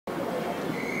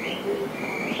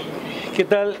¿Qué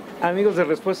tal, amigos de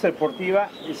Respuesta Deportiva?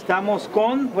 Estamos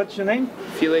con, what's your name?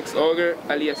 Félix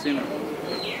Auger-Aliassime.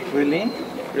 Really?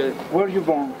 Really? Where are you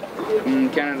born? In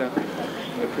Canada,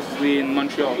 precisely in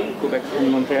Montreal, Quebec.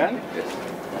 In Montreal? Yes.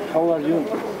 How old are you?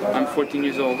 I'm 14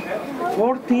 years old.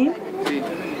 14? Sí.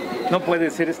 No puede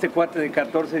ser, este cuate de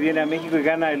 14 viene a México y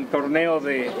gana el torneo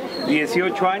de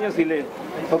 18 años y le...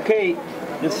 Okay,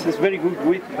 this is very good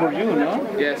week for you, no?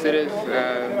 Yes, it is.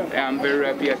 I'm very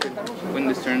happy I could win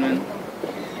this tournament.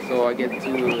 So I get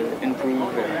to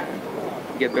improve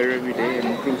and get better every day and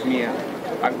improve me.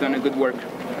 I've done a good work.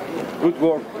 Good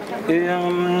work.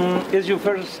 Is your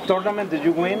first tournament that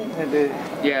you win?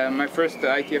 Yeah, my first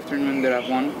ITF tournament that I've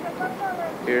won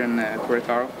here in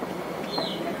Querétaro.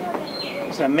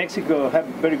 So Mexico have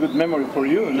very good memory for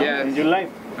you, no? Yes. In your life.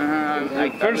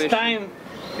 First time.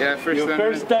 Yeah,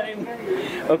 First time.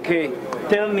 Okay,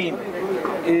 tell me,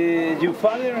 your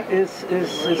father is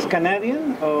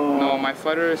Canadian or? No, my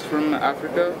father is from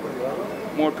Africa,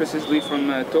 more precisely from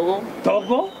Togo.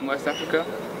 Togo? West Africa.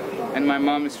 And my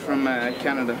mom is from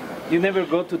Canada. You never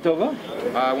go to Togo?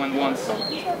 I went once.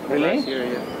 Really? Last year,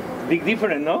 yeah. Big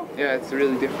difference, no? Yeah, it's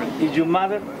really different. Is your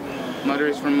mother? Mother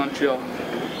is from Montreal.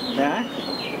 Yeah?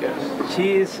 Yes.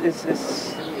 She is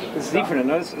different,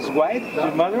 no? Is white,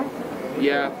 your mother?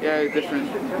 Yeah, it's different.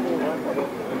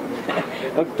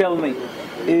 Tell me,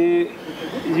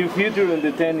 your future in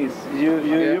the tennis,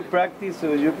 you practice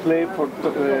or you play for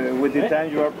with the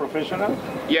time you are professional?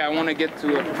 Yeah, I want to get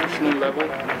to a professional level,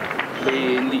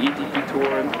 play in the ATP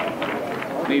tour,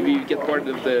 maybe get part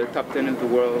of the top 10 of the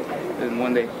world in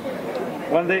one day.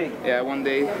 One day? Yeah, one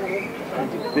day.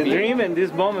 The dream in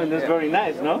this moment is very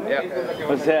nice, no? Yeah.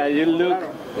 O sea, you look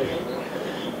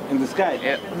in the sky.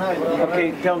 Yeah.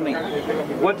 Okay, tell me,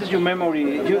 what is your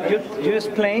memory? You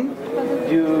explained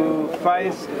you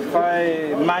five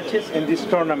matches in this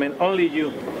tournament, only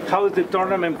you. How is the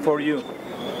tournament for you?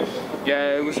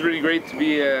 Yeah, it was really great to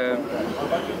be,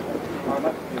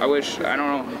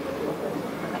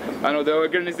 I know the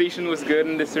organization was good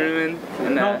in this tournament.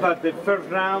 And, no, but the first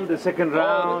round, the second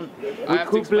round,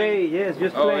 who play? Yes,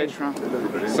 just play. Each round.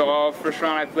 So first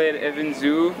round I played Evan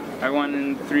Zhu. I won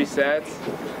in 3 sets.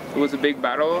 It was a big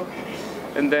battle.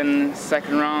 And then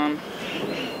second round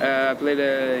I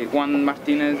played Juan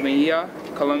Martinez Mejia,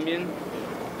 Colombian,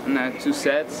 in 2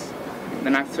 sets.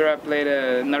 Then after I played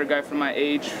another guy from my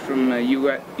age from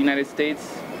United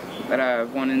States that I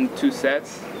won in 2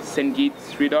 sets, Sengeet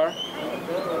Sridhar.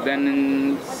 Then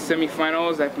in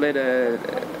semifinals I played a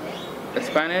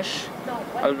Spanish,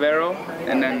 Alvaro,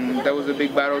 and then that was a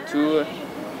big battle too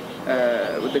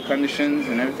with the conditions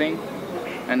and everything.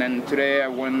 And then today I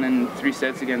won in 3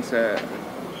 sets against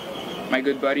my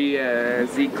good buddy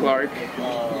Zeke Clark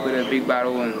with a big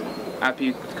battle, and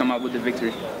happy to come out with the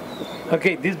victory.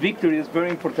 Okay, this victory is very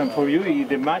important for you.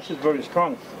 The match is very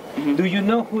strong. Mm-hmm. Do you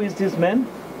know who is this man?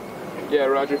 Yeah,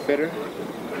 Roger Federer.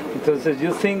 Because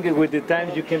you think with the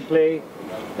time you can play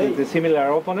with the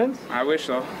similar opponents? I wish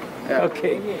so. Yeah.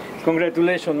 Okay,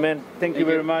 congratulations, man. Thank you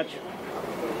very much.